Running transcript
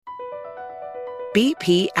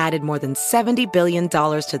BP added more than $70 billion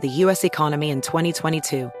to the U.S. economy in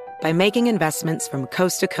 2022 by making investments from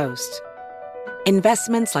coast to coast.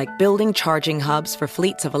 Investments like building charging hubs for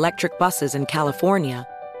fleets of electric buses in California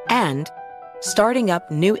and starting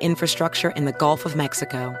up new infrastructure in the Gulf of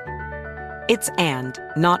Mexico. It's and,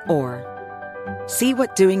 not or. See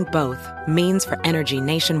what doing both means for energy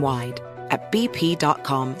nationwide at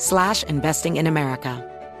bp.com/investing in America.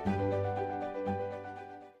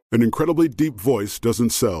 An incredibly deep voice doesn't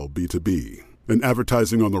sell B2B. And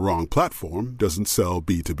advertising on the wrong platform doesn't sell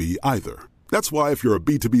B2B either. That's why if you're a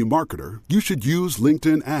B2B marketer, you should use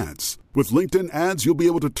LinkedIn Ads. With LinkedIn Ads, you'll be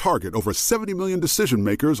able to target over 70 million decision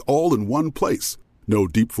makers all in one place. No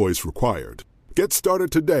deep voice required. Get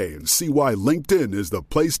started today and see why LinkedIn is the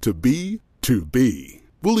place to be to be.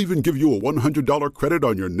 We'll even give you a $100 credit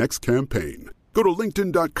on your next campaign. Go to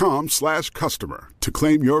linkedin.com/customer to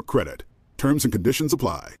claim your credit. Terms and conditions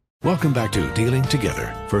apply. Welcome back to Dealing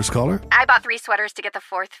Together. First caller? I bought 3 sweaters to get the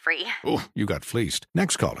 4th free. Oh, you got fleeced.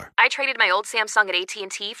 Next caller? I traded my old Samsung at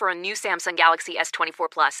AT&T for a new Samsung Galaxy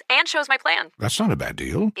S24 Plus and chose my plan. That's not a bad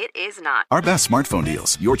deal. It is not. Our best smartphone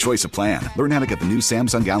deals. Your choice of plan. Learn how to get the new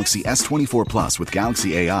Samsung Galaxy S24 Plus with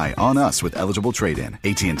Galaxy AI on us with eligible trade-in.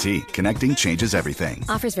 AT&T. Connecting changes everything.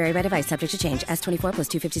 Offers vary by device. Subject to change. S24 plus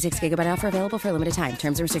 256GB offer available for a limited time.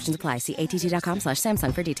 Terms and restrictions apply. See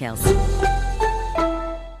att.com/Samsung for details.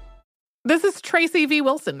 This is Tracy V.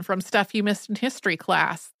 Wilson from Stuff You Missed in History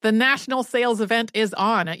class. The national sales event is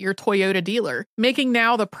on at your Toyota dealer, making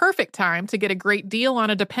now the perfect time to get a great deal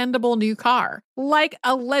on a dependable new car. Like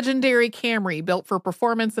a legendary Camry built for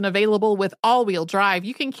performance and available with all-wheel drive,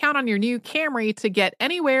 you can count on your new Camry to get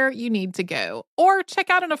anywhere you need to go. Or check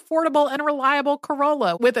out an affordable and reliable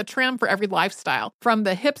Corolla with a trim for every lifestyle. From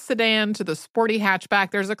the hip sedan to the sporty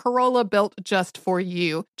hatchback, there's a Corolla built just for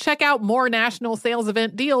you. Check out more national sales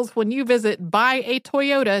event deals when you visit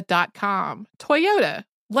buyatoyota.com. Toyota,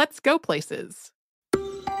 let's go places.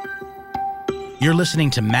 You're listening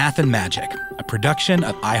to Math and Magic, a production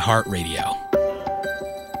of iHeartRadio.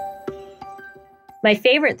 My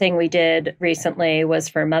favorite thing we did recently was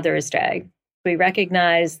for Mother's Day. We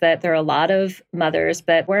recognized that there are a lot of mothers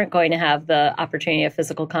that weren't going to have the opportunity of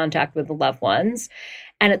physical contact with the loved ones.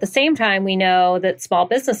 And at the same time, we know that small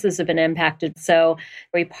businesses have been impacted. So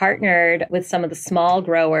we partnered with some of the small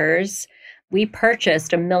growers. We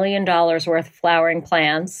purchased $1 million worth of flowering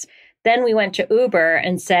plants. Then we went to Uber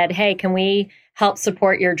and said, hey, can we help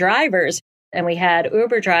support your drivers? And we had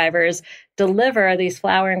Uber drivers deliver these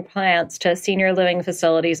flowering plants to senior living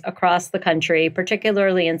facilities across the country,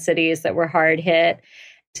 particularly in cities that were hard hit.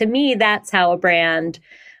 To me, that's how a brand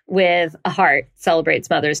with a heart celebrates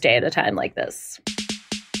Mother's Day at a time like this.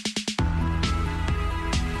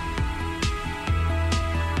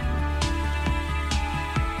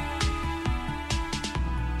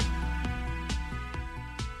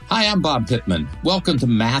 Hi, I'm Bob Pittman. Welcome to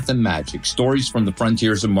Math and Magic, Stories from the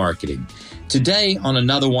Frontiers of Marketing. Today, on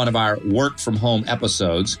another one of our work from home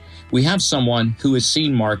episodes, we have someone who has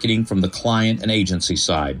seen marketing from the client and agency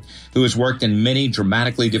side, who has worked in many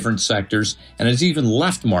dramatically different sectors and has even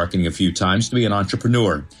left marketing a few times to be an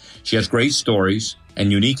entrepreneur. She has great stories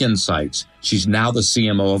and unique insights. She's now the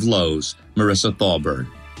CMO of Lowe's, Marissa Thalberg.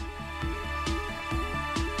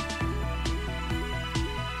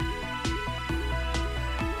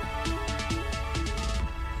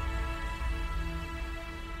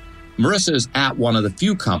 Marissa is at one of the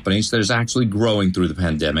few companies that is actually growing through the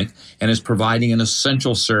pandemic and is providing an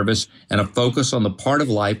essential service and a focus on the part of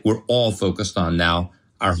life we're all focused on now,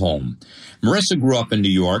 our home. Marissa grew up in New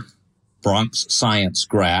York, Bronx Science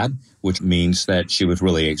grad, which means that she was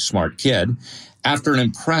really a smart kid. After an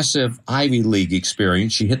impressive Ivy League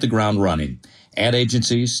experience, she hit the ground running. Ad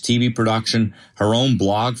agencies, TV production, her own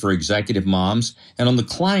blog for executive moms, and on the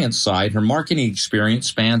client side, her marketing experience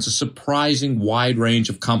spans a surprising wide range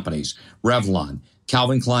of companies: Revlon,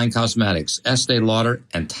 Calvin Klein Cosmetics, Estee Lauder,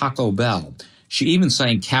 and Taco Bell. She even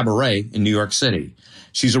sang cabaret in New York City.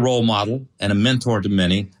 She's a role model and a mentor to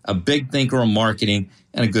many, a big thinker on marketing,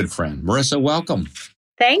 and a good friend. Marissa, welcome.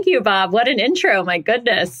 Thank you, Bob. What an intro. My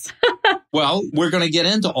goodness. Well, we're going to get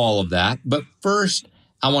into all of that, but first,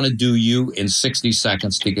 I want to do you in 60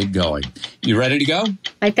 seconds to get going. You ready to go?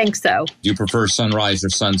 I think so. Do you prefer sunrise or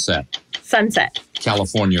sunset? Sunset.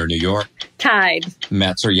 California or New York? Tide.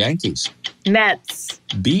 Mets or Yankees? Mets.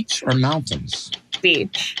 Beach or mountains?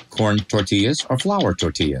 Beach. Corn tortillas or flour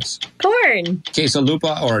tortillas? Corn.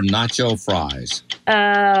 Quesalupa or nacho fries?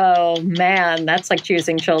 Oh, man, that's like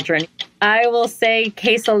choosing children. I will say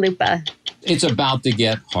quesalupa. It's about to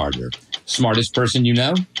get harder. Smartest person you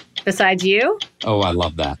know? Besides you? Oh, I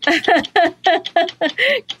love that.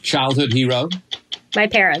 Childhood hero? My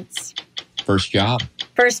parents. First job?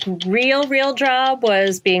 First real job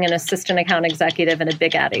was being an assistant account executive in a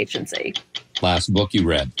big ad agency. Last book you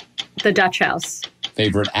read? The Dutch House.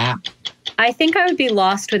 Favorite app? I think I would be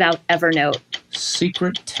lost without Evernote.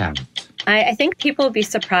 Secret talent? I think people would be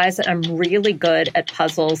surprised that I'm really good at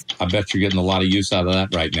puzzles. I bet you're getting a lot of use out of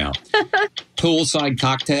that right now. Poolside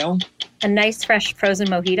cocktail? A nice, fresh frozen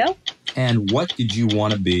mojito. And what did you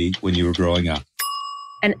want to be when you were growing up?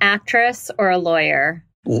 An actress or a lawyer.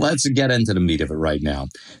 Let's get into the meat of it right now.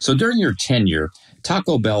 So during your tenure,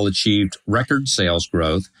 Taco Bell achieved record sales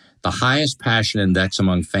growth, the highest passion index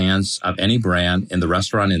among fans of any brand in the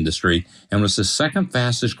restaurant industry, and was the second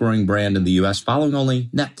fastest growing brand in the U.S., following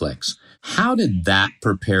only Netflix. How did that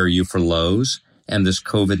prepare you for Lowe's and this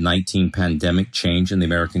COVID-19 pandemic change in the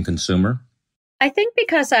American consumer? I think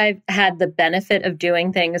because I've had the benefit of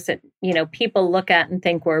doing things that, people look at and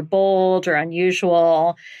think were bold or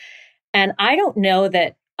unusual. And I don't know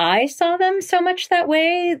that I saw them so much that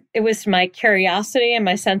way. It was my curiosity and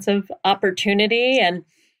my sense of opportunity and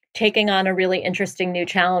taking on a really interesting new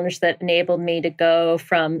challenge that enabled me to go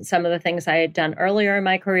from some of the things I had done earlier in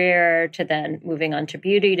my career to then moving on to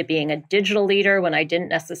beauty, to being a digital leader when I didn't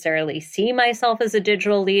necessarily see myself as a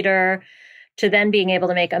digital leader, to then being able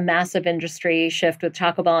to make a massive industry shift with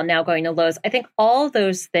Taco Bell and now going to Lowe's. I think all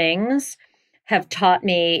those things have taught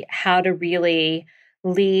me how to really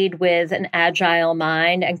lead with an agile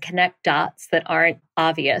mind and connect dots that aren't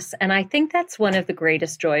obvious. And I think that's one of the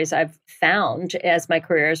greatest joys I've found as my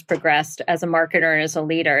career has progressed as a marketer and as a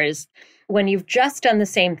leader is when you've just done the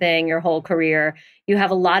same thing your whole career, you have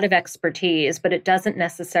a lot of expertise, but it doesn't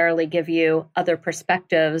necessarily give you other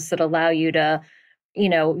perspectives that allow you to,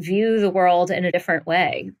 view the world in a different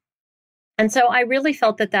way. And so I really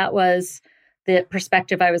felt that that was the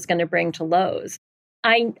perspective I was going to bring to Lowe's.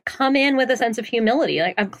 I come in with a sense of humility.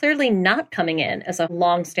 Like I'm clearly not coming in as a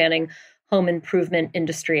longstanding home improvement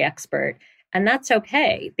industry expert. And that's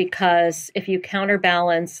okay, because if you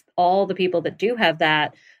counterbalance all the people that do have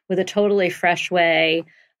that with a totally fresh way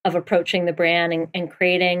of approaching the brand and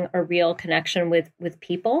creating a real connection with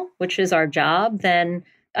people, which is our job, then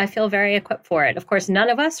I feel very equipped for it. Of course, none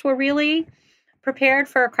of us were really prepared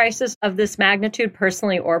for a crisis of this magnitude,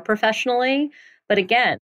 personally or professionally. But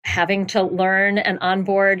again, having to learn and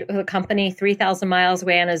onboard a company 3,000 miles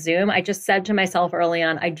away on a Zoom, I just said to myself early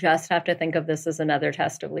on, I just have to think of this as another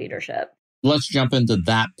test of leadership. Let's jump into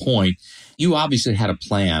that point. You obviously had a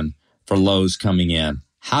plan for Lowe's coming in.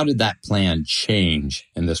 How did that plan change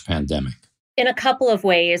in this pandemic? In a couple of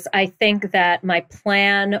ways. I think that my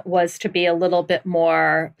plan was to be a little bit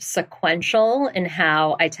more sequential in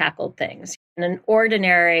how I tackled things. In an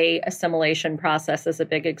ordinary assimilation process as a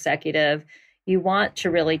big executive, you want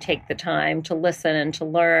to really take the time to listen and to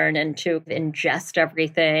learn and to ingest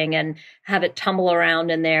everything and have it tumble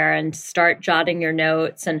around in there and start jotting your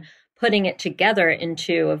notes and putting it together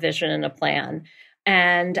into a vision and a plan.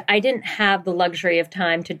 And I didn't have the luxury of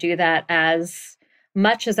time to do that as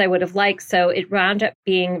much as I would have liked. So it wound up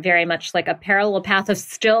being very much like a parallel path of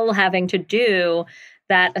still having to do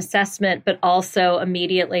that assessment, but also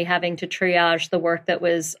immediately having to triage the work that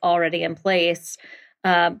was already in place.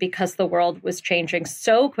 Because the world was changing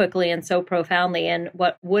so quickly and so profoundly. And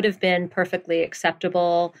what would have been perfectly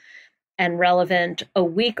acceptable and relevant a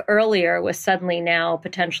week earlier was suddenly now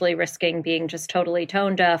potentially risking being just totally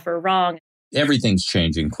tone deaf or wrong. Everything's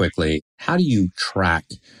changing quickly. How do you track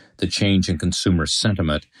the change in consumer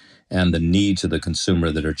sentiment and the needs of the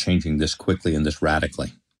consumer that are changing this quickly and this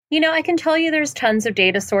radically? I can tell you there's tons of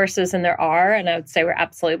data sources, and there are, and I would say we're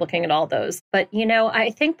absolutely looking at all those. But, I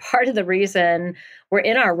think part of the reason we're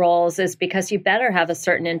in our roles is because you better have a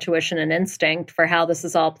certain intuition and instinct for how this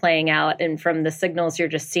is all playing out and from the signals you're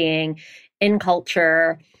just seeing in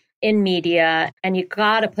culture, in media, and you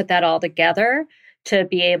got to put that all together to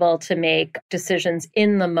be able to make decisions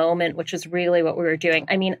in the moment, which is really what we were doing.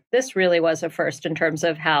 I mean, this really was a first in terms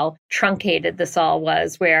of how truncated this all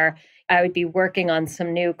was, where I would be working on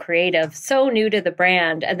some new creative, so new to the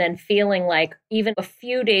brand, and then feeling like even a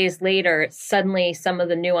few days later, suddenly some of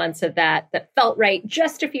the nuance of that felt right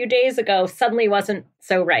just a few days ago suddenly wasn't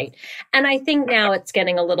so right. And I think now it's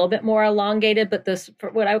getting a little bit more elongated, but this,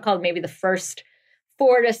 what I would call maybe the first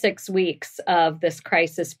 4 to 6 weeks of this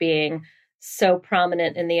crisis being so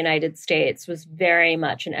prominent in the United States was very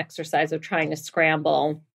much an exercise of trying to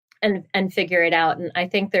scramble and figure it out. And I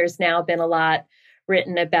think there's now been a lot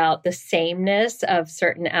written about the sameness of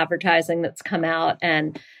certain advertising that's come out.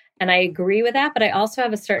 And I agree with that, but I also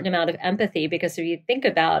have a certain amount of empathy because if you think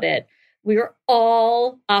about it, we were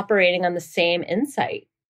all operating on the same insight.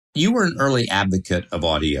 You were an early advocate of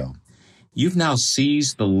audio. You've now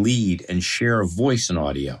seized the lead and share of voice in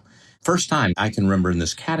audio. First time I can remember in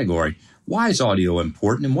this category. Why is audio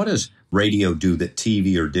important, and what does radio do that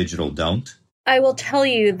TV or digital don't? I will tell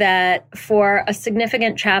you that for a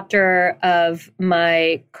significant chapter of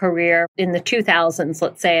my career in the 2000s,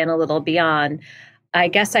 let's say, and a little beyond, I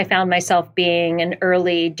guess I found myself being an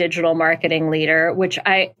early digital marketing leader, which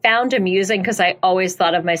I found amusing because I always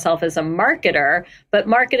thought of myself as a marketer, but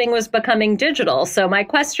marketing was becoming digital. So my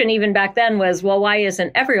question even back then was, well, why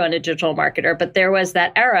isn't everyone a digital marketer? But there was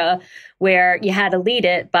that era where you had to lead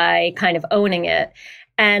it by kind of owning it.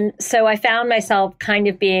 And so I found myself kind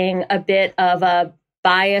of being a bit of a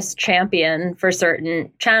biased champion for certain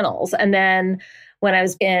channels. And then when I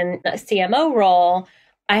was in a CMO role,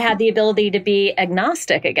 I had the ability to be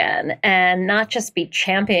agnostic again and not just be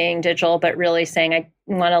championing digital, but really saying I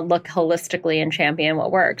want to look holistically and champion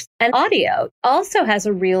what works. And audio also has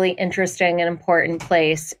a really interesting and important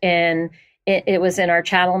place in it was in our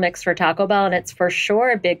channel mix for Taco Bell, and it's for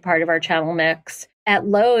sure a big part of our channel mix at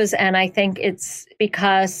Lowe's. And I think it's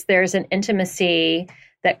because there's an intimacy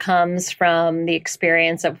that comes from the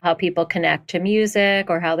experience of how people connect to music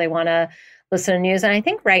or how they want to listen to news. And I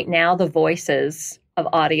think right now the voices of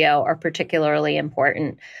audio are particularly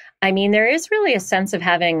important. I mean, there is really a sense of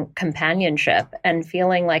having companionship and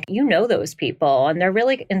feeling like you know those people and they're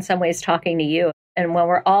really in some ways talking to you. And when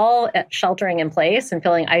we're all sheltering in place and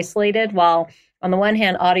feeling isolated, while on the one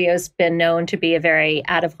hand, audio's been known to be a very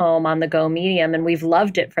out-of-home, on-the-go medium, and we've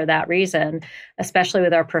loved it for that reason, especially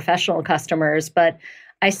with our professional customers. But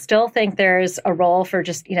I still think there's a role for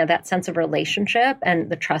just, that sense of relationship and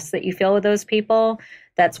the trust that you feel with those people.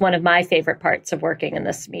 That's one of my favorite parts of working in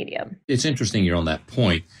this medium. It's interesting you're on that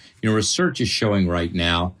point. Research is showing right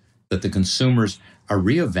now that the consumers are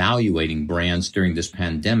reevaluating brands during this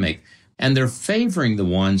pandemic, and they're favoring the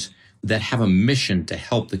ones that have a mission to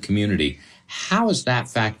help the community. How is that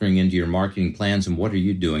factoring into your marketing plans, and what are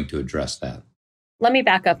you doing to address that? Let me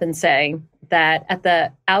back up and say that at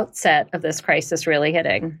the outset of this crisis really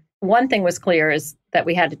hitting, one thing was clear is that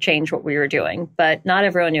we had to change what we were doing, but not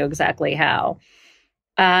everyone knew exactly how.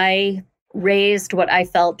 I raised what I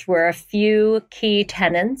felt were a few key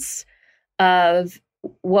tenets of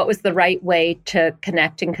what was the right way to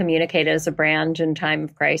connect and communicate as a brand in time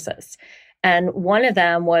of crisis. And one of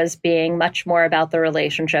them was being much more about the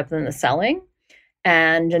relationship than the selling.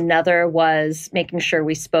 And another was making sure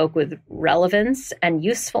we spoke with relevance and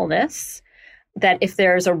usefulness, that if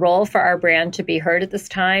there's a role for our brand to be heard at this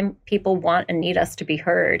time, people want and need us to be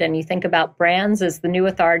heard. And you think about brands as the new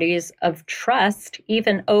authorities of trust,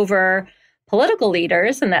 even over political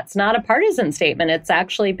leaders, and that's not a partisan statement. It's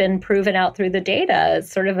actually been proven out through the data.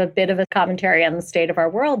 It's sort of a bit of a commentary on the state of our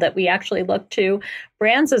world that we actually look to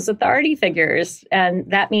brands as authority figures. And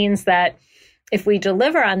that means that if we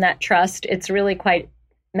deliver on that trust, it's really quite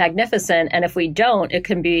magnificent. And if we don't, it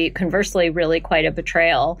can be conversely really quite a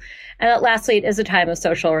betrayal. And lastly, it is a time of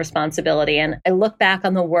social responsibility. And I look back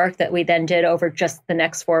on the work that we then did over just the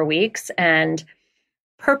next 4 weeks, and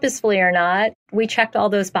purposefully or not, we checked all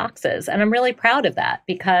those boxes. And I'm really proud of that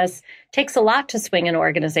because it takes a lot to swing an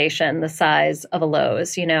organization the size of a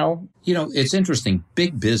Lowe's, It's interesting.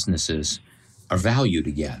 Big businesses are valued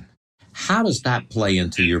again. How does that play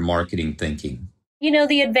into your marketing thinking?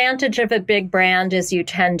 The advantage of a big brand is you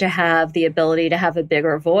tend to have the ability to have a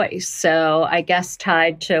bigger voice. So I guess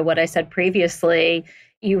tied to what I said previously,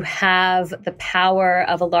 you have the power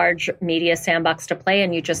of a large media sandbox to play,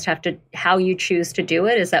 and you just have to, how you choose to do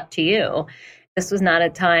it is up to you. This was not a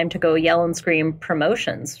time to go yell and scream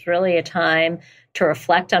promotions. It's really a time to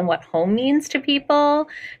reflect on what home means to people,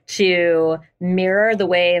 to mirror the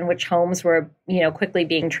way in which homes were, quickly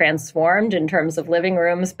being transformed in terms of living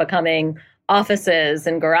rooms becoming offices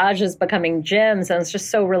and garages becoming gyms. And it's just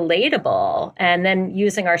so relatable. And then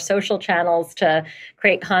using our social channels to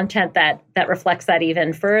create content that reflects that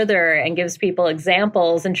even further and gives people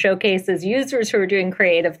examples and showcases users who are doing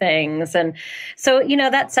creative things. And so,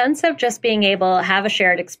 that sense of just being able to have a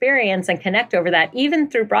shared experience and connect over that, even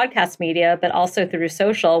through broadcast media, but also through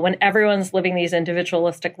social, when everyone's living these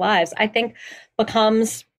individualistic lives, I think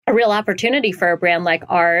becomes a real opportunity for a brand like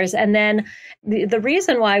ours. And then the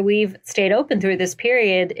reason why we've stayed open through this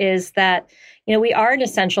period is that, we are an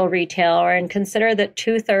essential retailer, and consider that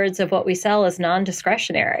 2/3 of what we sell is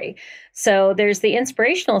non-discretionary. So there's the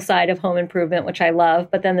inspirational side of home improvement, which I love,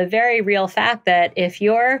 but then the very real fact that if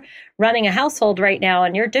you're running a household right now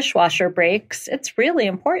and your dishwasher breaks, it's really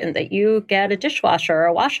important that you get a dishwasher or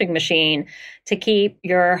a washing machine to keep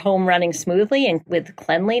your home running smoothly and with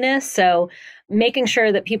cleanliness. So making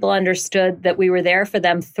sure that people understood that we were there for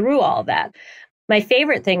them through all that. My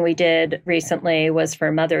favorite thing we did recently was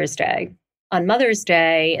for Mother's Day. On Mother's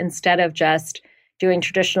Day, instead of just doing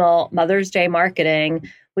traditional Mother's Day marketing,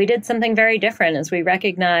 we did something very different as we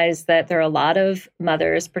recognized that there are a lot of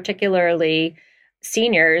mothers, particularly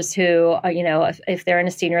seniors who, if they're in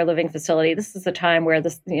a senior living facility, this is a time where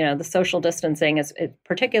the social distancing is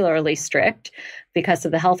particularly strict because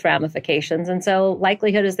of the health ramifications. And so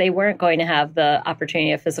likelihood is they weren't going to have the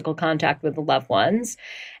opportunity of physical contact with the loved ones.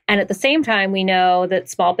 And at the same time, we know that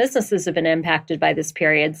small businesses have been impacted by this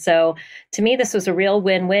period. So to me, this was a real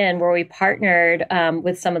win-win where we partnered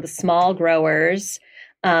with some of the small growers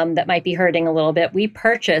that might be hurting a little bit. We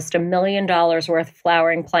purchased $1 million worth of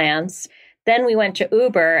flowering plants. Then we went to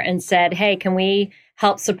Uber and said, hey, can we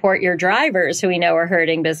help support your drivers who we know are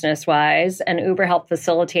hurting business-wise? And Uber helped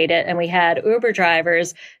facilitate it. And we had Uber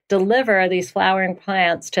drivers deliver these flowering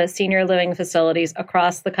plants to senior living facilities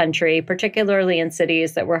across the country, particularly in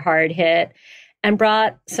cities that were hard hit, and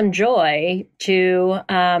brought some joy to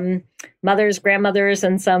mothers, grandmothers,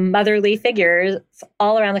 and some motherly figures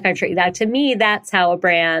all around the country. Now, to me, that's how a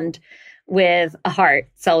brand with a heart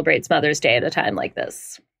celebrates Mother's Day at a time like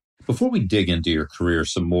this. Before we dig into your career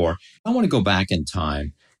some more, I want to go back in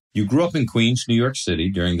time. You grew up in Queens, New York City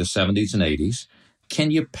during the 70s and 80s.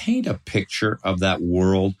 Can you paint a picture of that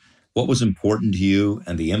world? What was important to you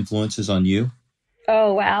and the influences on you?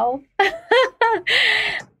 Oh, wow.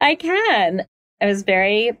 I can. I was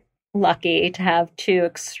very lucky to have two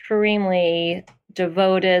extremely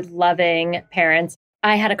devoted, loving parents.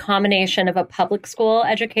 I had a combination of a public school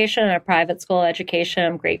education and a private school education.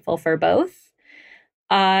 I'm grateful for both.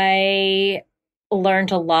 I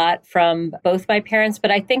learned a lot from both my parents,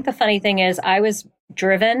 but I think the funny thing is I was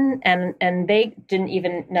driven and they didn't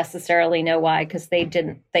even necessarily know why, because they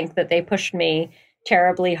didn't think that they pushed me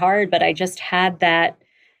terribly hard, but I just had that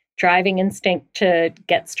driving instinct to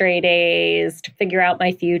get straight A's, to figure out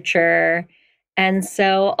my future. And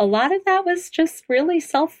so a lot of that was just really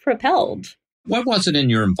self-propelled. What was it in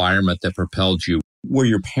your environment that propelled you? Were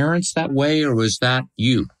your parents that way, or was that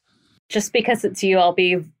you? Just because it's you, I'll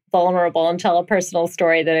be vulnerable and tell a personal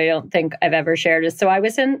story that I don't think I've ever shared. So I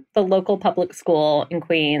was in the local public school in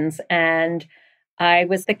Queens, and I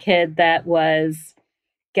was the kid that was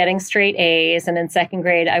getting straight A's. And in second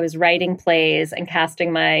grade, I was writing plays and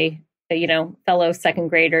casting my, fellow second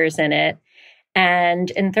graders in it.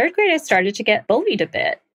 And in third grade, I started to get bullied a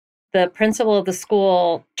bit. The principal of the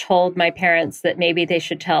school told my parents that maybe they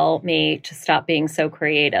should tell me to stop being so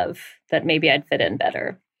creative, that maybe I'd fit in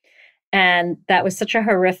better. And that was such a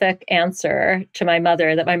horrific answer to my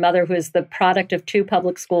mother, that my mother, who is the product of two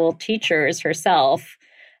public school teachers herself,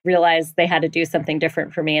 realized they had to do something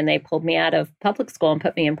different for me. And they pulled me out of public school and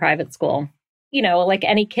put me in private school. Like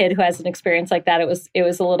any kid who has an experience like that, it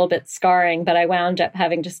was a little bit scarring, but I wound up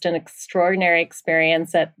having just an extraordinary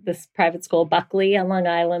experience at this private school, Buckley on Long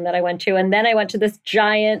Island, that I went to. And then I went to this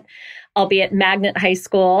giant, albeit magnet high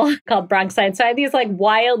school called Bronxide. So I had these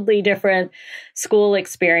wildly different school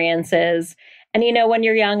experiences. And, when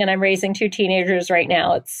you're young, and I'm raising two teenagers right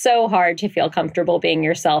now, it's so hard to feel comfortable being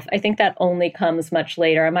yourself. I think that only comes much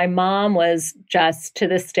later. And my mom was just, to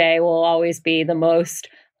this day, will always be the most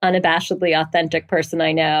unabashedly authentic person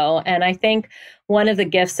I know. And I think one of the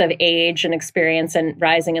gifts of age and experience and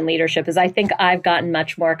rising in leadership is I think I've gotten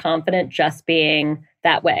much more confident just being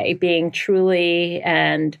that way, being truly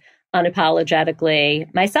and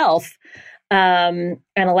unapologetically myself, and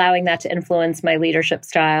allowing that to influence my leadership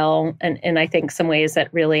style. And I think some ways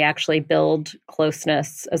that really actually build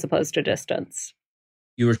closeness as opposed to distance.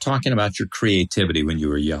 You were talking about your creativity when you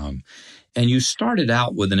were young, and you started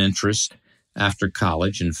out with an interest after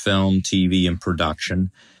college in film, TV, and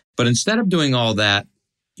production. But instead of doing all that,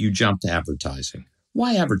 you jumped to advertising.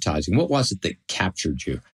 Why advertising? What was it that captured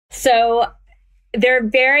you? So there are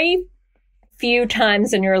very few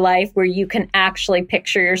times in your life where you can actually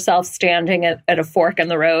picture yourself standing at a fork in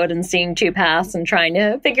the road and seeing two paths and trying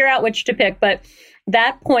to figure out which to pick. But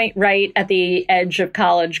that point right at the edge of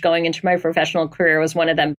college going into my professional career was one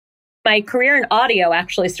of them. My career in audio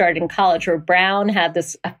actually started in college, where Brown had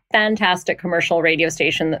this fantastic commercial radio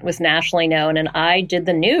station that was nationally known, and I did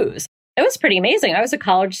the news. It was pretty amazing. I was a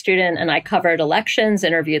college student, and I covered elections,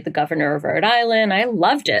 interviewed the governor of Rhode Island. I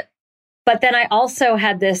loved it. But then I also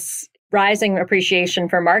had this rising appreciation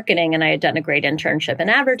for marketing, and I had done a great internship in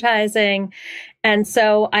advertising. And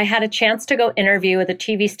so I had a chance to go interview with a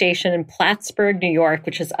TV station in Plattsburgh, New York,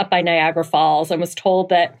 which is up by Niagara Falls, and was told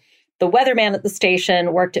that the weatherman at the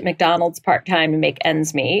station worked at McDonald's part-time to make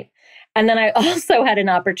ends meet. And then I also had an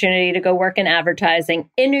opportunity to go work in advertising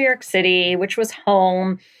in New York City, which was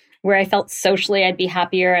home, where I felt socially I'd be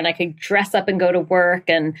happier and I could dress up and go to work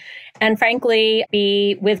and frankly,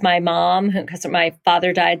 be with my mom, because my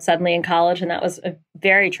father died suddenly in college. And that was a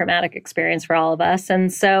very traumatic experience for all of us.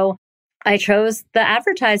 And so I chose the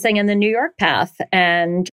advertising and the New York path.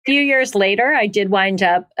 And a few years later, I did wind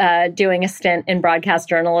up doing a stint in broadcast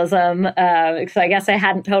journalism. So I guess I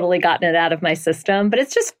hadn't totally gotten it out of my system. But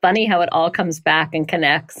it's just funny how it all comes back and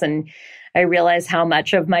connects. And I realize how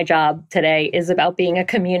much of my job today is about being a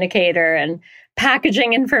communicator and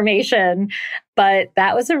packaging information. But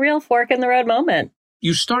that was a real fork in the road moment.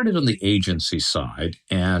 You started on the agency side,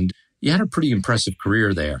 and you had a pretty impressive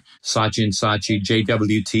career there. Saatchi & Saatchi,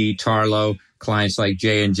 JWT, Tarlo, clients like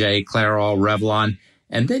J&J, Clairol, Revlon.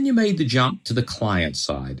 And then you made the jump to the client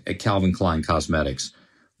side at Calvin Klein Cosmetics.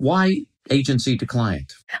 Why agency to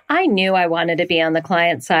client? I knew I wanted to be on the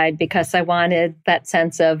client side because I wanted that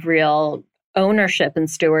sense of real ownership and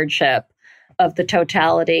stewardship of the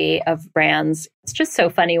totality of brands. It's just so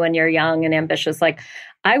funny when you're young and ambitious. Like,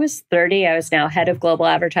 I was 30. I was now head of global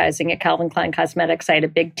advertising at Calvin Klein Cosmetics. I had a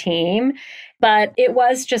big team, but it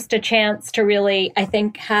was just a chance to really, I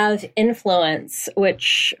think, have influence,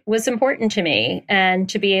 which was important to me, and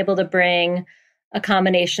to be able to bring a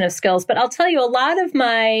combination of skills. But I'll tell you, a lot of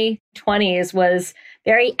my 20s was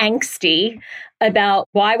very angsty about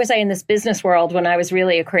why was I in this business world when I was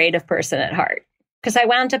really a creative person at heart. Because I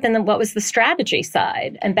wound up in what was the strategy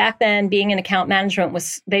side. And back then, being in account management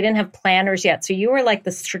they didn't have planners yet. So you were like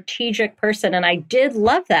the strategic person. And I did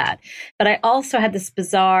love that. But I also had this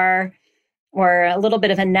bizarre, or a little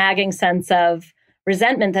bit of a nagging sense of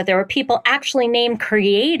resentment that there were people actually named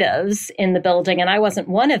creatives in the building, and I wasn't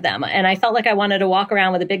one of them. And I felt like I wanted to walk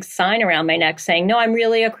around with a big sign around my neck saying, no, I'm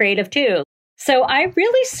really a creative too. So I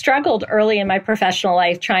really struggled early in my professional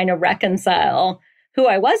life trying to reconcile who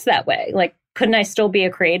I was that way. Like, couldn't I still be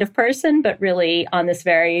a creative person, but really on this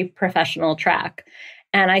very professional track?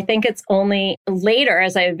 And I think it's only later,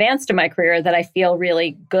 as I advanced in my career, that I feel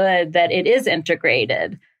really good that it is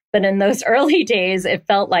integrated. But in those early days, it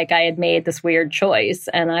felt like I had made this weird choice,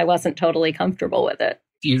 and I wasn't totally comfortable with it.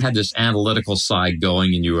 You had this analytical side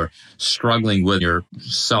going, and you were struggling with your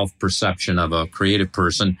self-perception of a creative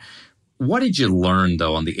person. What did you learn,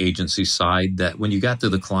 though, on the agency side that when you got to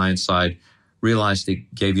the client side, realized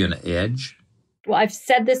it gave you an edge? Well, I've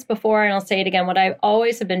said this before, and I'll say it again. What I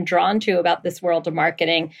always have been drawn to about this world of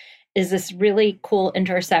marketing is this really cool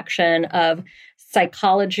intersection of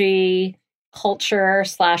psychology, culture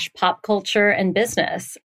 / pop culture, and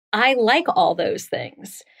business. I like all those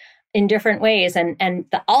things in different ways. And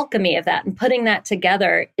the alchemy of that and putting that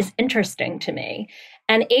together is interesting to me.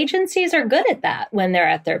 And agencies are good at that when they're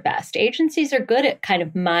at their best. Agencies are good at kind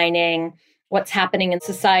of mining what's happening in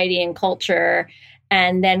society and culture,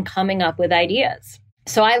 and then coming up with ideas.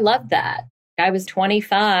 So I loved that. I was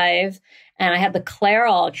 25 and I had the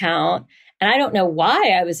Clairol account. And I don't know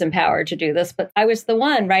why I was empowered to do this, but I was the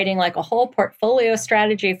one writing like a whole portfolio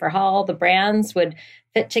strategy for how all the brands would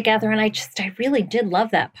fit together. And I really did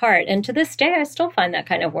love that part. And to this day, I still find that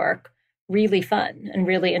kind of work really fun and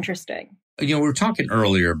really interesting. You know, we were talking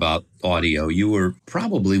earlier about audio. You were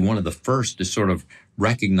probably one of the first to sort of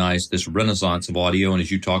recognize this renaissance of audio. And as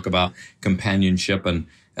you talk about companionship and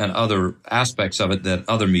other aspects of it that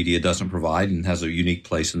other media doesn't provide and has a unique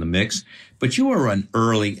place in the mix. But you were an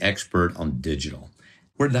early expert on digital.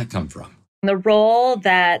 Where did that come from? The role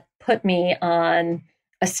that put me on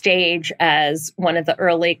a stage as one of the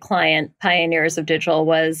early client pioneers of digital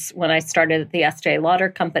was when I started at the Estee Lauder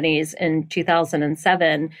companies in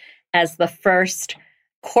 2007 as the first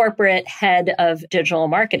corporate head of digital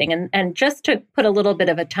marketing. And just to put a little bit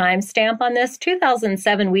of a timestamp on this,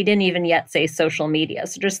 2007, we didn't even yet say social media.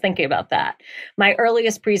 So just thinking about that. My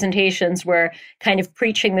earliest presentations were kind of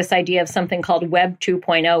preaching this idea of something called Web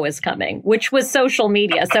 2.0 is coming, which was social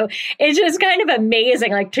media. So it's just kind of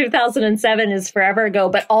amazing. Like 2007 is forever ago,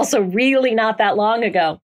 but also really not that long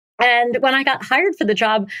ago. And when I got hired for the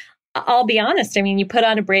job, I'll be honest, I mean, you put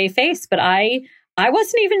on a brave face, but I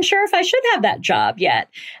wasn't even sure if I should have that job yet.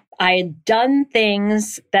 I had done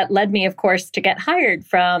things that led me, of course, to get hired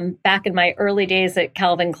from back in my early days at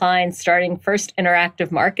Calvin Klein, starting first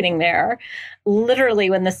interactive marketing there.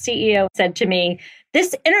 Literally, when the CEO said to me,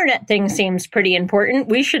 this internet thing seems pretty important.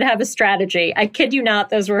 We should have a strategy. I kid you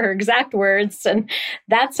not, those were her exact words. And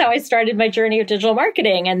that's how I started my journey of digital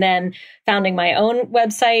marketing, and then founding my own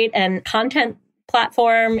website and content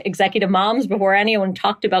platform, Executive Moms, before anyone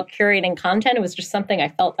talked about curating content. It was just something I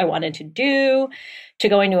felt I wanted to do, to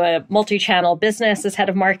going to a multi-channel business as head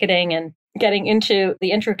of marketing and getting into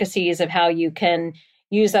the intricacies of how you can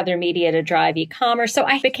use other media to drive e-commerce. So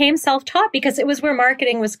I became self-taught because it was where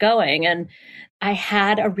marketing was going. And I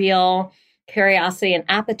had a real curiosity and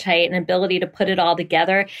appetite and ability to put it all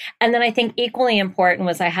together. And then I think equally important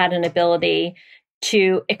was I had an ability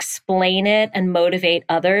to explain it and motivate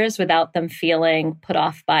others without them feeling put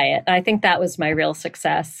off by it. And I think that was my real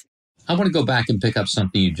success. I want to go back and pick up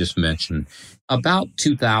something you just mentioned. About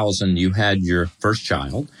 2000, you had your first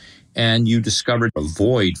child and you discovered a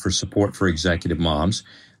void for support for executive moms.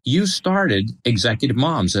 You started Executive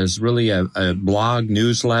Moms as really a blog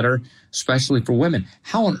newsletter, especially for women.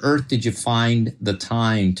 How on earth did you find the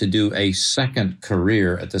time to do a second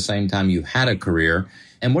career at the same time you had a career?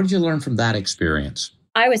 And what did you learn from that experience?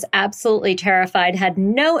 I was absolutely terrified, had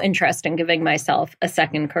no interest in giving myself a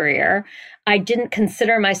second career. I didn't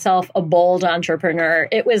consider myself a bold entrepreneur.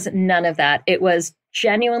 It was none of that. It was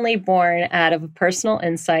genuinely born out of a personal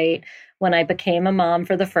insight when I became a mom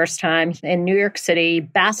for the first time in New York City,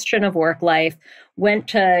 bastion of work life. Went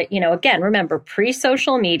to, again, remember,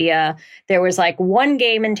 pre-social media, there was like one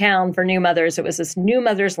game in town for new mothers. It was this new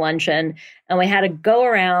mother's luncheon. And we had to go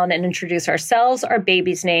around and introduce ourselves, our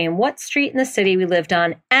baby's name, what street in the city we lived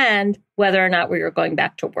on, and whether or not we were going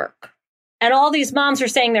back to work. And all these moms are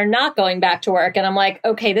saying they're not going back to work. And I'm like,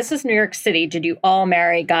 okay, this is New York City. Did you all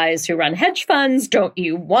marry guys who run hedge funds? Don't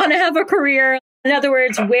you want to have a career? In other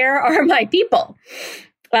words, where are my people?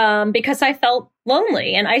 Because I felt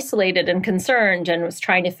lonely and isolated and concerned and was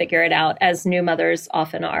trying to figure it out, as new mothers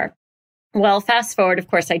often are. Well, fast forward, of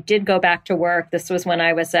course, I did go back to work. This was when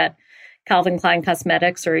I was at Calvin Klein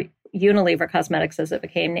Cosmetics, or Unilever Cosmetics as it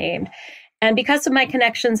became named. And because of my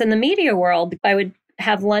connections in the media world, I would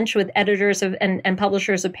have lunch with editors of and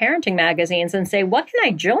publishers of parenting magazines and say, what can I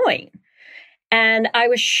join? And I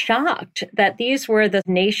was shocked that these were the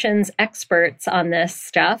nation's experts on this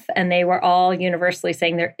stuff. And they were all universally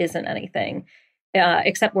saying there isn't anything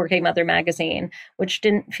except Working Mother magazine, which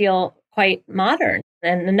didn't feel quite modern.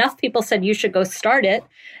 And enough people said you should go start it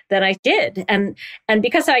that I did. And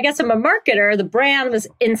because I guess I'm a marketer, the brand was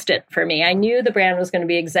instant for me. I knew the brand was going to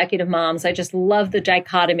be Executive Moms. I just love the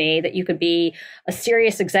dichotomy that you could be a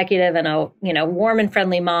serious executive and a warm and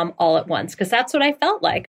friendly mom all at once, because that's what I felt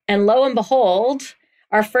like. And lo and behold,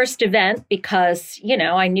 our first event, because,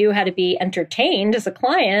 I knew how to be entertained as a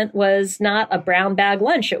client, was not a brown bag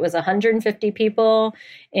lunch. It was 150 people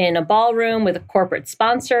in a ballroom with a corporate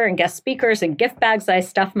sponsor and guest speakers and gift bags I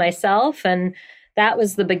stuffed myself. And that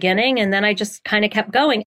was the beginning. And then I just kind of kept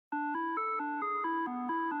going.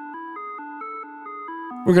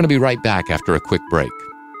 We're going to be right back after a quick break.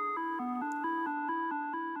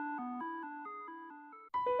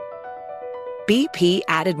 BP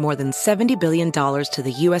added more than $70 billion to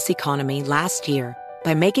the U.S. economy last year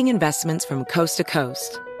by making investments from coast to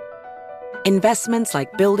coast. Investments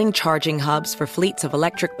like building charging hubs for fleets of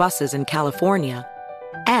electric buses in California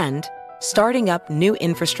and starting up new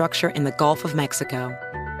infrastructure in the Gulf of Mexico.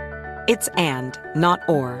 It's and, not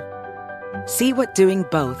or. See what doing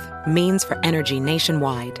both means for energy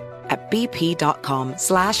nationwide at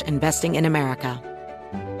bp.com/investing in America.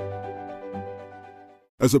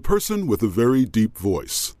 As a person with a very deep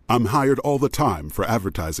voice, I'm hired all the time for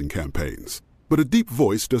advertising campaigns. But a deep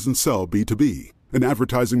voice doesn't sell B2B, and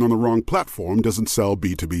advertising on the wrong platform doesn't sell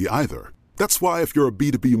B2B either. That's why if you're a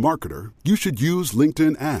B2B marketer, you should use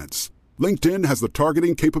LinkedIn ads. LinkedIn has the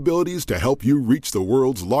targeting capabilities to help you reach the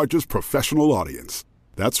world's largest professional audience.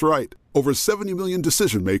 That's right, over 70 million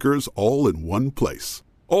decision makers all in one place.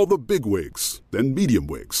 All the big wigs, then medium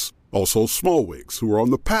wigs, also small wigs who are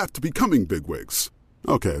on the path to becoming big wigs.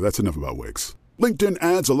 Okay, that's enough about wigs. LinkedIn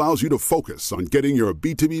ads allows you to focus on getting your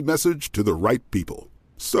B2B message to the right people.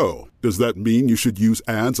 So, does that mean you should use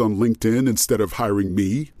ads on LinkedIn instead of hiring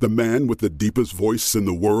me, the man with the deepest voice in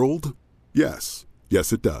the world? Yes.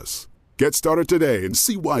 Yes, it does. Get started today and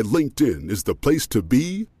see why LinkedIn is the place to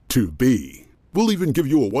be to be. We'll even give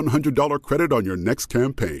you a $100 credit on your next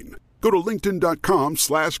campaign. Go to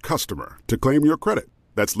linkedin.com/customer to claim your credit.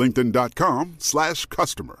 That's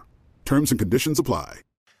linkedin.com/customer. Terms and conditions apply.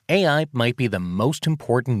 AI might be the most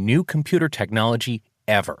important new computer technology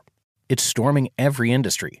ever. It's storming every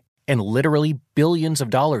industry, and literally billions of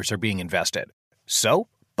dollars are being invested. So,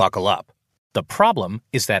 buckle up. The problem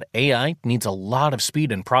is that AI needs a lot of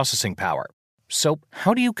speed and processing power. So,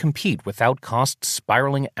 how do you compete without costs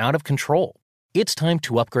spiraling out of control? It's time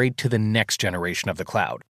to upgrade to the next generation of the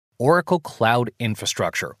cloud, Oracle Cloud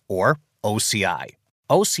Infrastructure, or OCI.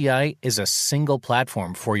 OCI is a single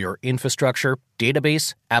platform for your infrastructure,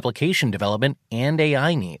 database, application development, and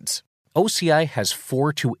AI needs. OCI has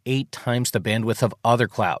 4 to 8 times the bandwidth of other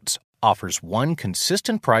clouds, offers one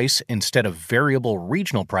consistent price instead of variable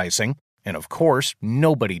regional pricing, And of course,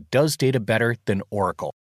 nobody does data better than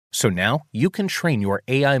Oracle. So now you can train your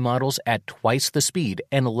AI models at twice the speed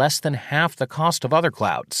and less than half the cost of other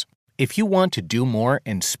clouds. If you want to do more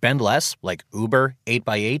and spend less, like Uber,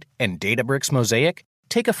 8x8, and Databricks Mosaic,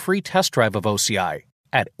 take a free test drive of OCI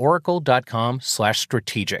at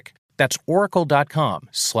oracle.com/strategic. That's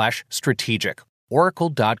oracle.com/strategic.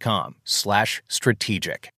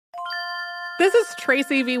 oracle.com/strategic. This is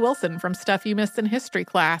Tracy V. Wilson from Stuff You Missed in History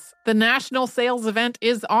class. The national sales event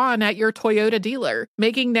is on at your Toyota dealer,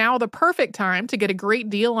 making now the perfect time to get a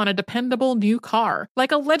great deal on a dependable new car.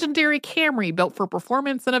 Like a legendary Camry built for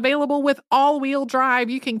performance and available with all-wheel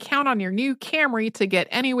drive, you can count on your new Camry to get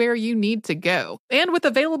anywhere you need to go. And with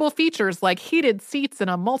available features like heated seats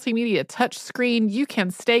and a multimedia touchscreen, you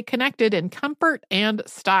can stay connected in comfort and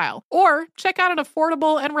style. Or check out an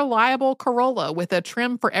affordable and reliable Corolla with a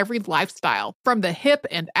trim for every lifestyle. From the hip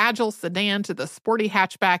and agile sedan to the sporty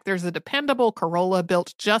hatchback, there's a dependable Corolla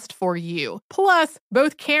built just for you. Plus,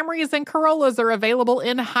 both Camrys and Corollas are available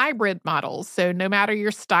in hybrid models, so no matter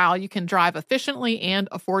your style, you can drive efficiently and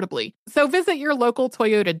affordably. So visit your local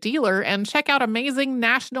Toyota dealer and check out amazing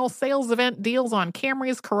national sales event deals on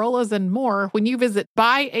Camrys, Corollas, and more when you visit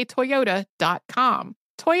buyatoyota.com.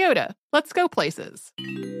 Toyota, let's go places.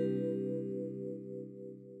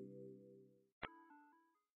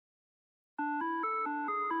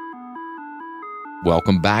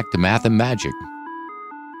 Welcome back to Math and Magic.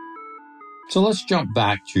 So let's jump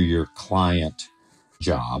back to your client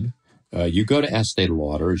job. You go to Estee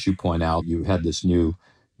Lauder, as you point out, you had this new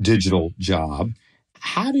digital job.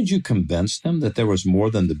 How did you convince them that there was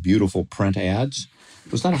more than the beautiful print ads?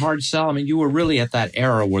 Was that a hard sell? I mean, you were really at that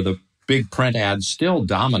era where the big print ads still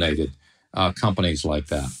dominated companies like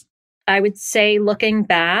that. I would say, looking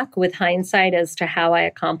back with hindsight as to how I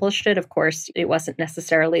accomplished it, of course, it wasn't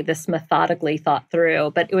necessarily this methodically thought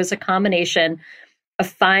through, but it was a combination of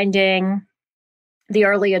finding the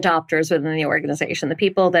early adopters within the organization, the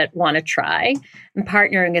people that want to try, and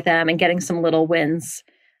partnering with them and getting some little wins.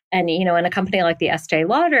 And, you know, in a company like the Estee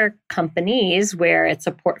Lauder companies, where it's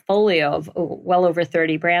a portfolio of well over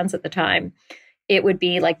 30 brands at the time, it would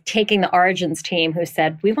be like taking the Origins team who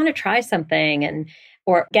said, we want to try something,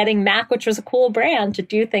 or getting MAC, which was a cool brand, to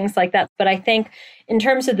do things like that. But I think in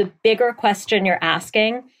terms of the bigger question you're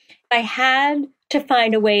asking, I had to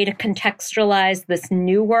find a way to contextualize this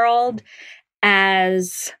new world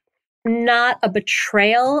as not a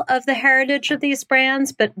betrayal of the heritage of these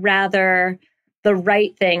brands, but rather the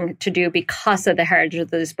right thing to do because of the heritage of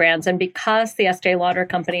these brands and because the Estee Lauder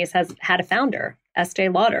companies has had a founder, Estee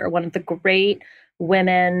Lauder, one of the great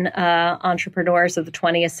women entrepreneurs of the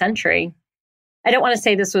 20th century. I don't want to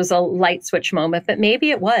say this was a light switch moment, but maybe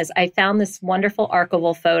it was. I found this wonderful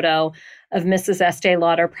archival photo of Mrs. Estee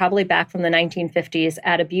Lauder, probably back from the 1950s,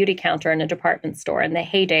 at a beauty counter in a department store in the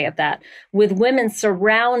heyday of that, with women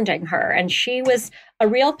surrounding her. And she was a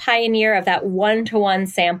real pioneer of that one-to-one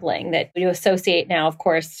sampling that you associate now, of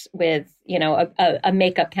course, with, you know, a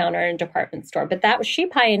makeup counter in a department store. But she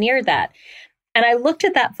pioneered that. And I looked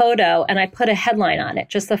at that photo and I put a headline on it,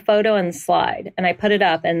 just the photo and the slide. And I put it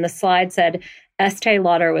up and the slide said, Estee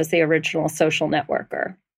Lauder was the original social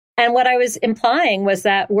networker. And what I was implying was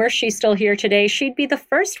that were she still here today, she'd be the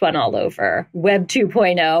first one all over Web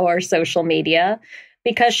 2.0 or social media,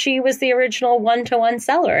 because she was the original one-to-one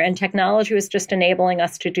seller and technology was just enabling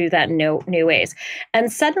us to do that in new ways.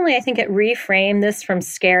 And suddenly I think it reframed this from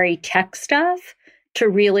scary tech stuff to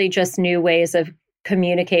really just new ways of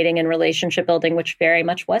communicating and relationship building, which very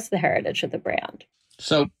much was the heritage of the brand.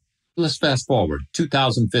 So let's fast forward.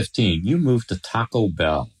 2015, you moved to Taco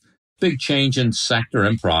Bell. Big change in sector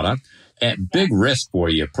and product, and big risk for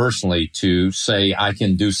you personally to say, I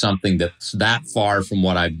can do something that's that far from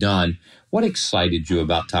what I've done. What excited you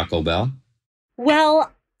about Taco Bell?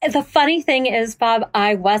 Well, the funny thing is, Bob,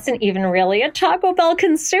 I wasn't even really a Taco Bell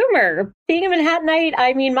consumer. Being a Manhattanite,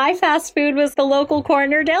 I mean, my fast food was the local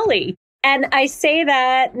corner deli. And I say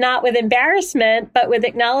that not with embarrassment, but with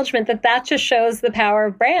acknowledgement that just shows the power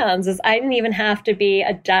of brands. Is I didn't even have to be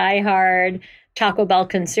a diehard Taco Bell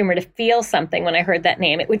consumer to feel something when I heard that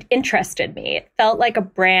name. It interested me. It felt like a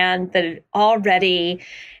brand that already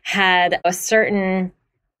had a certain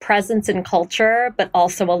presence in culture, but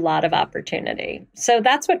also a lot of opportunity. So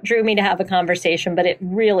that's what drew me to have a conversation, but it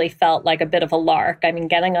really felt like a bit of a lark. I mean,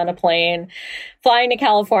 getting on a plane, flying to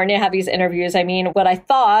California, have these interviews. I mean, what I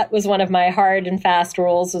thought was one of my hard and fast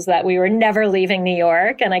rules was that we were never leaving New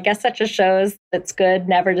York. And I guess that just shows it's good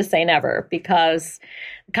never to say never, because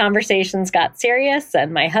conversations got serious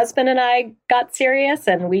and my husband and I got serious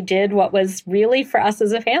and we did what was really for us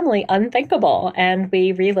as a family unthinkable. And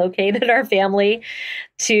we relocated our family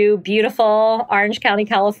to beautiful Orange County,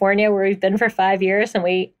 California, where we've been for 5 years and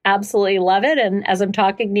we absolutely love it. And as I'm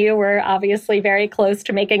talking to you, we're obviously very close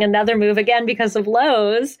to making another move again because of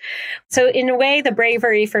Lowe's. So in a way, the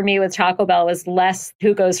bravery for me with Taco Bell was less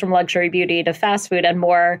who goes from luxury beauty to fast food and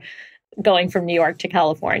more going from New York to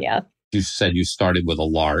California. You said you started with a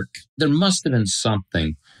lark. There must have been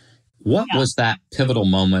something. What was that pivotal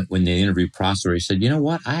moment when the interview process where you said, you know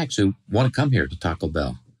what, I actually want to come here to Taco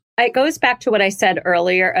Bell? It goes back to what I said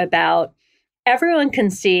earlier about everyone can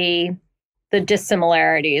see the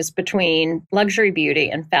dissimilarities between luxury beauty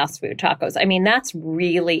and fast food tacos. I mean, that's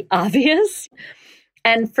really obvious.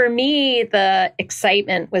 And for me, the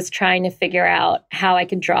excitement was trying to figure out how I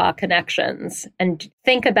could draw connections and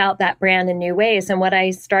think about that brand in new ways. And what I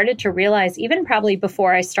started to realize, even probably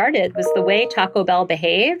before I started, was the way Taco Bell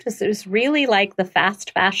behaved. It was really like the fast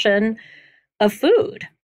fashion of food.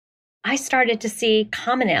 I started to see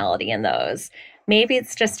commonality in those. Maybe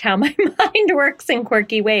it's just how my mind works in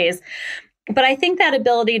quirky ways. But I think that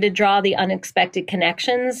ability to draw the unexpected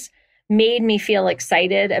connections made me feel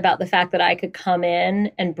excited about the fact that I could come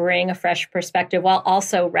in and bring a fresh perspective while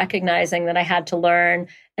also recognizing that I had to learn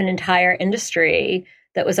an entire industry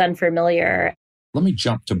that was unfamiliar. Let me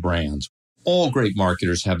jump to brands. All great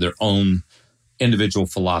marketers have their own individual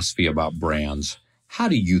philosophy about brands. How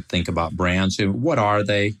do you think about brands? What are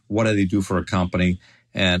they? What do they do for a company?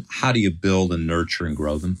 And how do you build and nurture and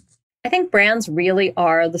grow them? I think brands really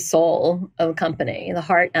are the soul of a company, the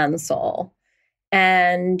heart and the soul.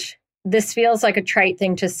 And this feels like a trite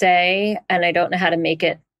thing to say, and I don't know how to make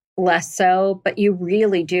it less so, but you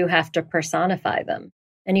really do have to personify them.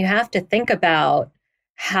 And you have to think about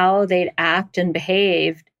how they'd act and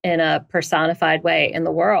behave in a personified way in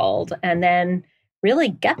the world, and then really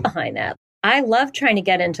get behind that. I love trying to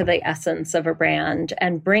get into the essence of a brand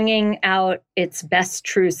and bringing out its best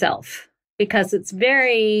true self, because it's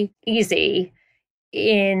very easy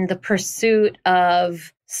in the pursuit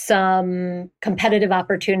of some competitive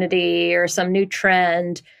opportunity or some new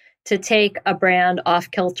trend to take a brand off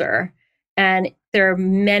kilter. And there are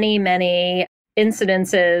many, many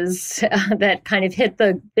incidences that kind of hit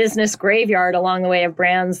the business graveyard along the way of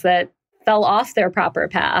brands that fell off their proper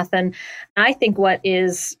path. And I think what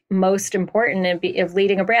is most important of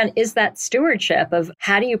leading a brand is that stewardship of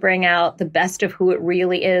how do you bring out the best of who it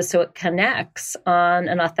really is so it connects on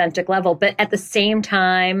an authentic level. But at the same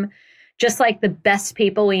time, just like the best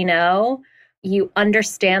people we know, you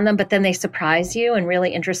understand them, but then they surprise you in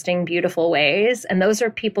really interesting, beautiful ways. And those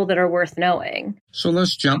are people that are worth knowing. So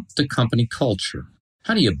let's jump to company culture.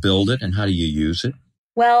 How do you build it and how do you use it?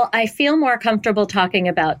 Well, I feel more comfortable talking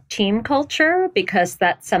about team culture because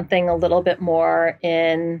that's something a little bit more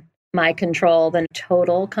in my control than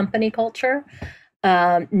total company culture.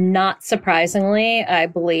 Not surprisingly, I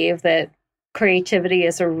believe that creativity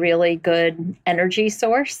is a really good energy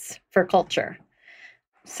source for culture.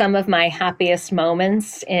 Some of my happiest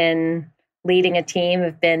moments in leading a team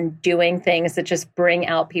have been doing things that just bring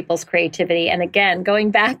out people's creativity. And again, going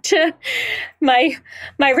back to my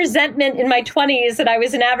resentment in my 20s that I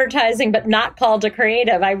was in advertising but not called a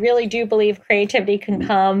creative, I really do believe creativity can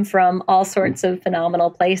come from all sorts of phenomenal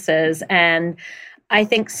places. And I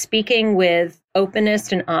think speaking with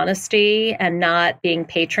openness and honesty and not being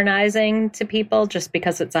patronizing to people just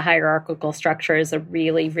because it's a hierarchical structure is a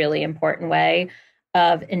really, really important way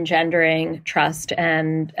of engendering trust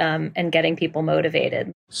and getting people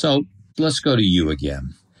motivated. So let's go to you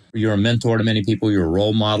again. You're a mentor to many people. You're a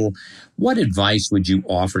role model. What advice would you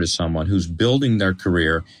offer to someone who's building their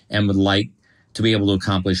career and would like to be able to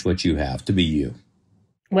accomplish what you have, to be you?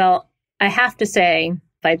 Well, I have to say,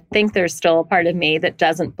 I think there's still a part of me that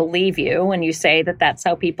doesn't believe you when you say that that's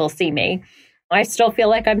how people see me. I still feel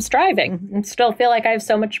like I'm striving and still feel like I have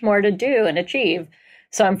so much more to do and achieve.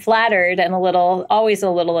 So I'm flattered and always a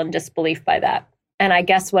little in disbelief by that. And I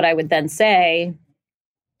guess what I would then say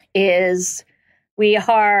is we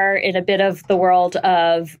are in a bit of the world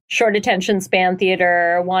of short attention span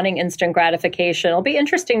theater, wanting instant gratification. It'll be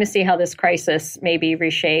interesting to see how this crisis maybe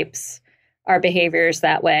reshapes our behaviors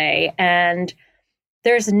that way. And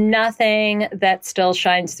there's nothing that still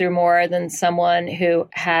shines through more than someone who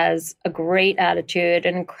has a great attitude,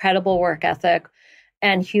 an incredible work ethic,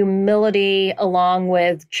 and humility, along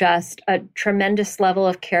with just a tremendous level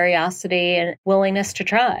of curiosity and willingness to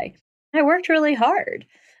try. I worked really hard.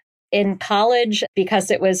 In college, because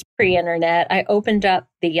it was pre-internet, I opened up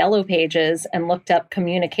the Yellow Pages and looked up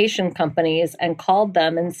communication companies and called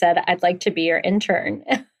them and said, I'd like to be your intern.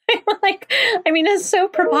 I It's so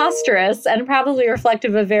preposterous and probably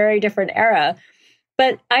reflective of a very different era.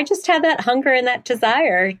 But I just had that hunger and that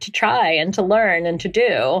desire to try and to learn and to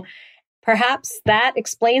do. Perhaps that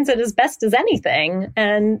explains it as best as anything.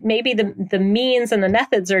 And maybe the means and the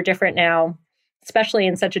methods are different now, especially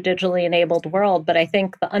in such a digitally enabled world. But I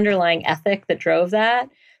think the underlying ethic that drove that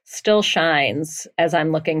still shines as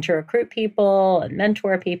I'm looking to recruit people and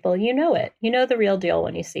mentor people. You know it. You know the real deal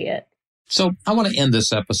when you see it. So I want to end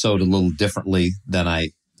this episode a little differently than I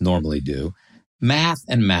normally do. Math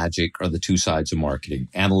and magic are the two sides of marketing,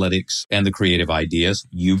 analytics and the creative ideas.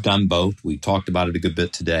 You've done both. We talked about it a good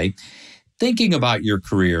bit today. Thinking about your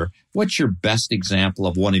career, what's your best example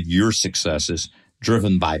of one of your successes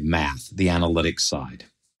driven by math, the analytics side?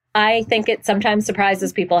 I think it sometimes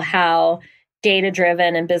surprises people how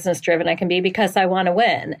data-driven and business-driven I can be because I want to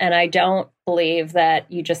win. And I don't believe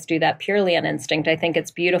that you just do that purely on instinct. I think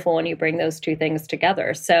it's beautiful when you bring those two things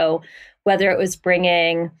together. So whether it was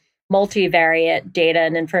bringing multivariate data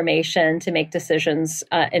and information to make decisions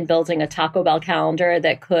in building a Taco Bell calendar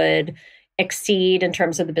that could exceed in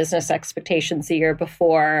terms of the business expectations the year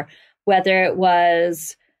before, whether it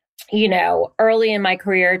was, early in my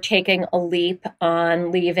career, taking a leap on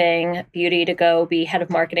leaving beauty to go be head of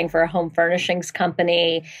marketing for a home furnishings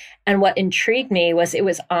company. And what intrigued me was it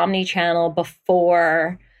was omnichannel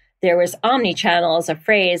before there was omnichannel as a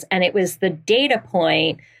phrase. And it was the data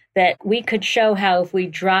point that we could show how if we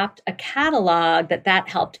dropped a catalog, that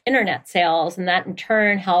helped internet sales, and that in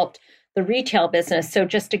turn helped the retail business. So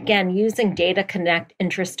just, again, using data connect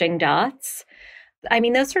interesting dots.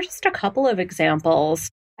 Those are just a couple of examples.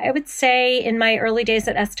 I would say in my early days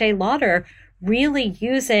at Estee Lauder, really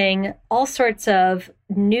using all sorts of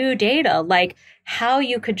new data, like how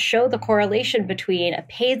you could show the correlation between a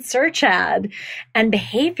paid search ad and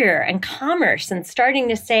behavior and commerce, and starting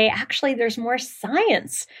to say, actually, there's more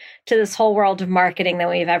science to this whole world of marketing than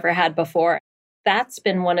we've ever had before. That's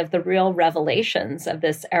been one of the real revelations of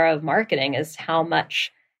this era of marketing, is how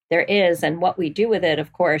much there is, and what we do with it,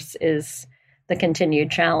 of course, is the continued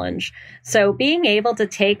challenge. So being able to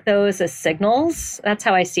take those as signals, that's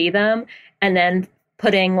how I see them, and then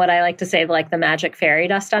putting what I like to say, like the magic fairy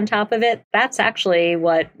dust on top of it, that's actually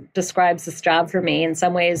what describes this job for me in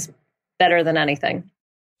some ways better than anything.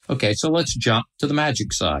 Okay, so let's jump to the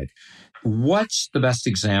magic side. What's the best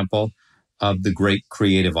example of the great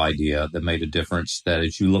creative idea that made a difference, that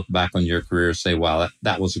as you look back on your career, say, wow,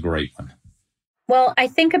 that was a great one? Well, I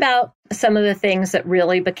think about some of the things that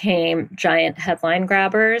really became giant headline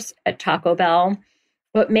grabbers at Taco Bell.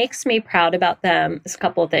 What makes me proud about them is a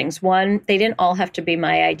couple of things. One, they didn't all have to be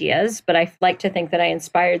my ideas, but I like to think that I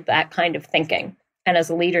inspired that kind of thinking. And as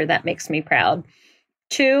a leader, that makes me proud.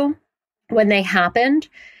 Two, when they happened,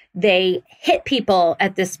 they hit people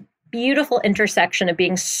at this beautiful intersection of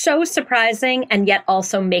being so surprising and yet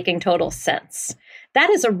also making total sense. That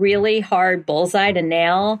is a really hard bullseye to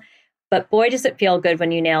nail. But boy, does it feel good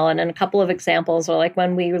when you nail it. And a couple of examples are like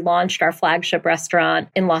when we launched our flagship restaurant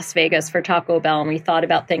in Las Vegas for Taco Bell, and we thought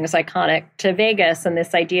about things iconic to Vegas and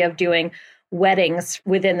this idea of doing weddings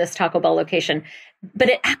within this Taco Bell location. But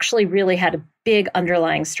it actually really had a big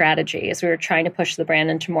underlying strategy as we were trying to push the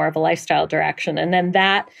brand into more of a lifestyle direction. And then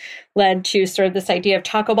that led to sort of this idea of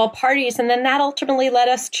Taco Bell parties. And then that ultimately led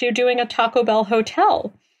us to doing a Taco Bell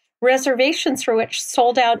hotel, reservations for which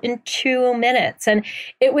sold out in 2 minutes. And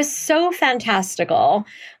it was so fantastical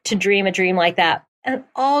to dream a dream like that. And it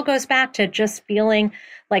all goes back to just feeling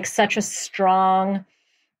like such a strong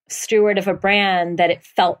steward of a brand that it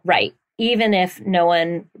felt right, even if no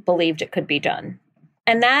one believed it could be done.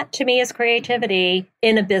 And that, to me, is creativity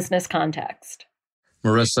in a business context.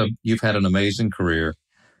 Marissa, you've had an amazing career.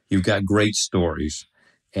 You've got great stories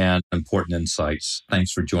and important insights.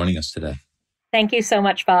 Thanks for joining us today. Thank you so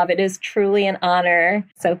much, Bob. It is truly an honor.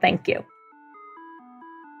 So thank you.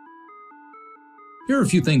 Here are a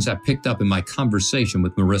few things I picked up in my conversation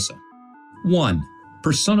with Marissa. 1,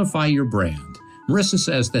 personify your brand. Marissa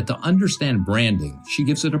says that to understand branding, she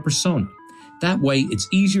gives it a persona. That way, it's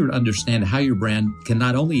easier to understand how your brand can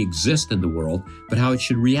not only exist in the world, but how it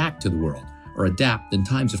should react to the world or adapt in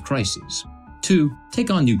times of crises. 2,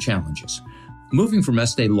 take on new challenges. Moving from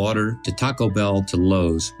Estee Lauder to Taco Bell to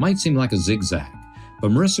Lowe's might seem like a zigzag,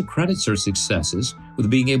 but Marissa credits her successes with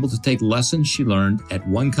being able to take lessons she learned at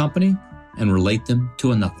one company and relate them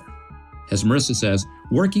to another. As Marissa says,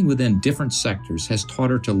 working within different sectors has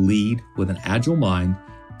taught her to lead with an agile mind,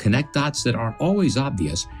 connect dots that aren't always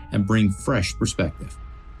obvious, and bring fresh perspective.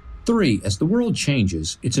 3, as the world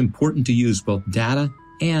changes, it's important to use both data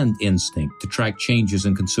and instinct to track changes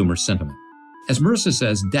in consumer sentiment. As Marissa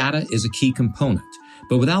says, data is a key component,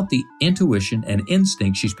 But without the intuition and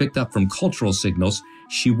instinct she's picked up from cultural signals,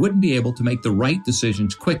 she wouldn't be able to make the right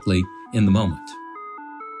decisions quickly in the moment.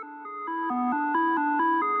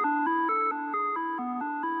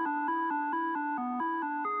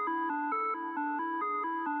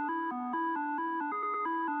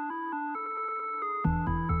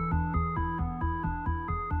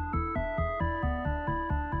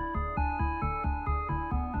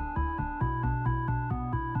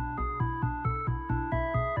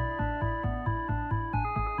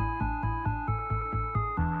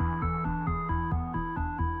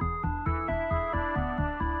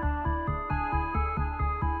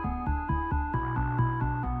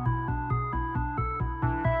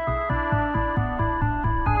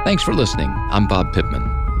 Thanks for listening. I'm Bob Pittman.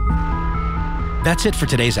 That's it for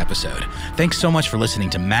today's episode. Thanks so much for listening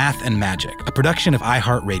to Math and Magic, a production of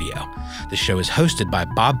iHeartRadio. The show is hosted by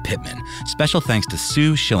Bob Pittman. Special thanks to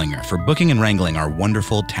Sue Schillinger for booking and wrangling our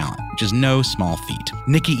wonderful talent, which is no small feat.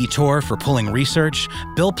 Nikki Ettore for pulling research,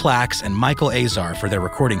 Bill Plax and Michael Azar for their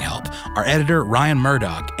recording help, our editor Ryan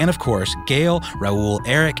Murdoch, and of course, Gail, Raul,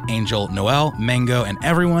 Eric, Angel, Noel, Mango, and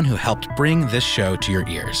everyone who helped bring this show to your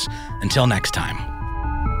ears. Until next time.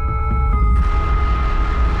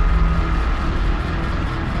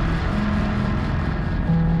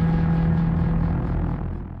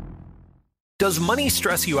 Does money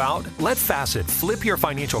stress you out? Let Facet flip your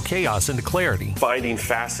financial chaos into clarity. Finding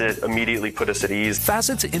Facet immediately put us at ease.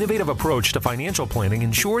 Facet's innovative approach to financial planning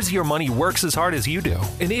ensures your money works as hard as you do,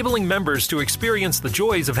 enabling members to experience the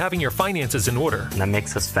joys of having your finances in order. And that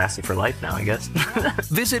makes us Facet for life now, I guess.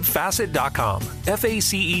 Visit Facet.com,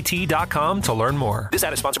 FACET.com to learn more. This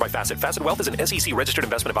ad is sponsored by Facet. Facet Wealth is an SEC registered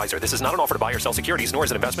investment advisor. This is not an offer to buy or sell securities, nor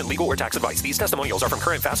is it investment, legal, or tax advice. These testimonials are from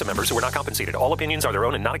current Facet members who are not compensated. All opinions are their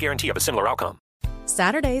own and not a guarantee of a similar outcome.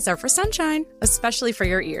 Saturdays are for sunshine, especially for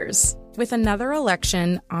your ears. With another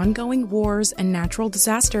election, ongoing wars, and natural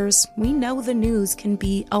disasters, we know the news can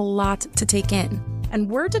be a lot to take in. And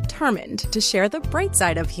we're determined to share the bright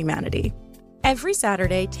side of humanity. Every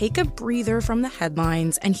Saturday, take a breather from the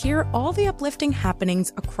headlines and hear all the uplifting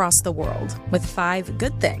happenings across the world with 5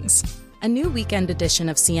 Good Things, a new weekend edition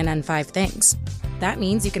of CNN 5 Things. That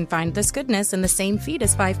means you can find this goodness in the same feed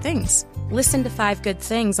as 5 Things. Listen to 5 Good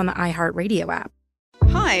Things on the iHeartRadio app.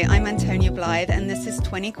 Hi, I'm Antonia Blythe, and this is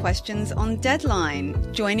 20 Questions on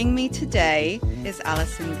Deadline. Joining me today is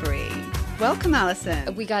Alison Brie. Welcome,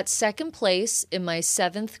 Alison. We got second place in my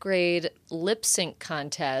 7th grade lip sync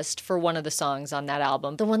contest for one of the songs on that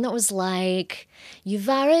album. The one that was like, "You've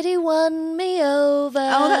already won me over."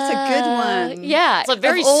 Oh, that's a good one. Yeah. It's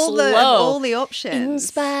very slow. Of all the options. In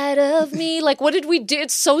spite of me. Like, what did we do?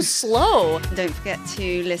 It's so slow. Don't forget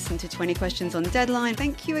to listen to 20 Questions on Deadline.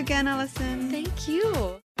 Thank you again, Alison. Thank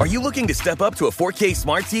you. Are you looking to step up to a 4K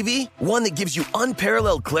smart TV? One that gives you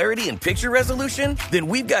unparalleled clarity and picture resolution? Then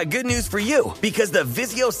we've got good news for you, because the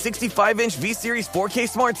Vizio 65-inch V-Series 4K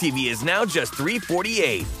smart TV is now just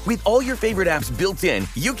 $348. With all your favorite apps built in,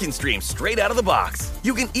 you can stream straight out of the box.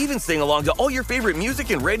 You can even sing along to all your favorite music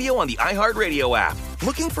and radio on the iHeartRadio app.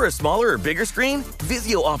 Looking for a smaller or bigger screen?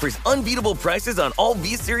 Vizio offers unbeatable prices on all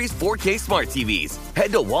V-Series 4K smart TVs.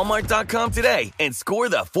 Head to Walmart.com today and score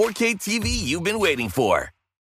the 4K TV you've been waiting for.